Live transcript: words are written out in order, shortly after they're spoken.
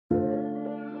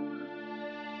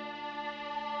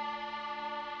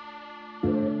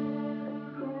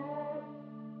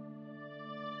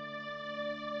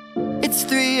It's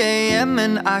 3 a.m.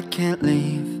 and I can't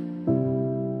leave.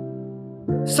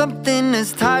 Something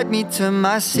has tied me to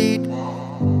my seat.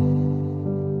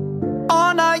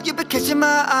 All night you've been catching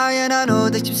my eye, and I know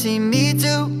that you've seen me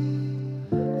too.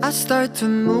 I start to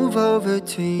move over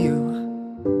to you.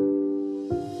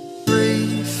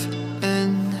 Breathe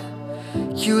in.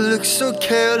 You look so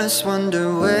careless,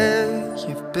 wonder where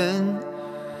you've been.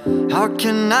 How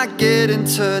can I get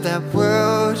into that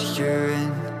world you're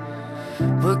in?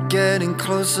 We're getting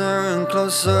closer and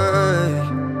closer.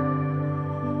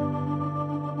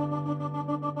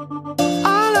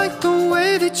 I like the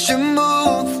way that you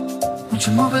move. Won't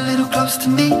you move a little close to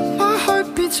me? My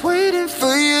heart beats waiting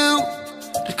for you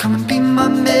to come and be my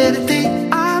melody.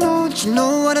 I know that you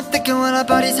know what I'm thinking when our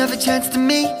bodies have a chance to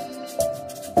meet.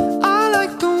 I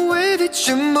like the way that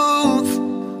you move.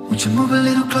 Won't you move a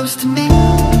little close to me?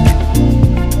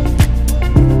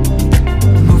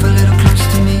 Move a little close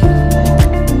to me.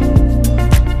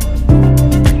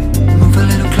 Move a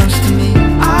little close to me.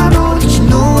 I know that you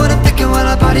know what I'm thinking when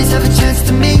our bodies have a chance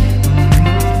to meet.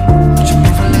 Won't you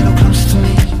move a little close to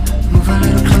me? Move a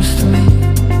little close to me.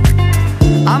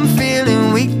 I'm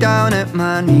feeling weak down at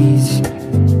my knees.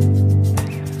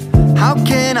 How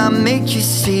can I make you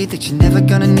see that you're never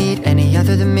gonna need any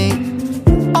other than me?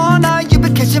 All night you've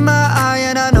been catching my eye,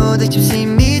 and I know that you've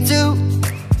seen me too.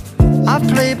 I've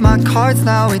played my cards,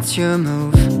 now it's your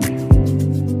move.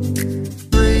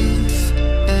 Breathe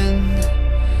in.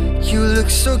 You look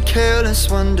so careless,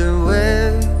 wonder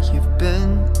where you've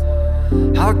been.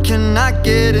 How can I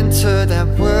get into that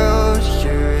world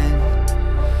you're in?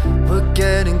 We're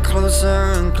getting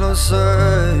closer and closer.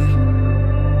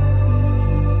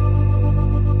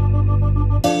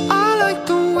 I like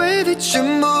the way that you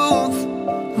move.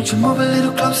 Won't you move a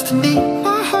little close to me?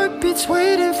 My heart beats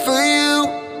waiting for you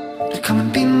to come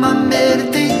and be my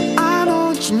melody. I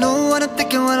know that you know what I'm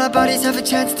thinking when our bodies have a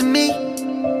chance to meet.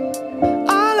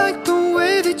 I like the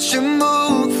way that you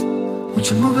move. Won't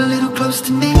you move a little close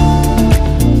to me?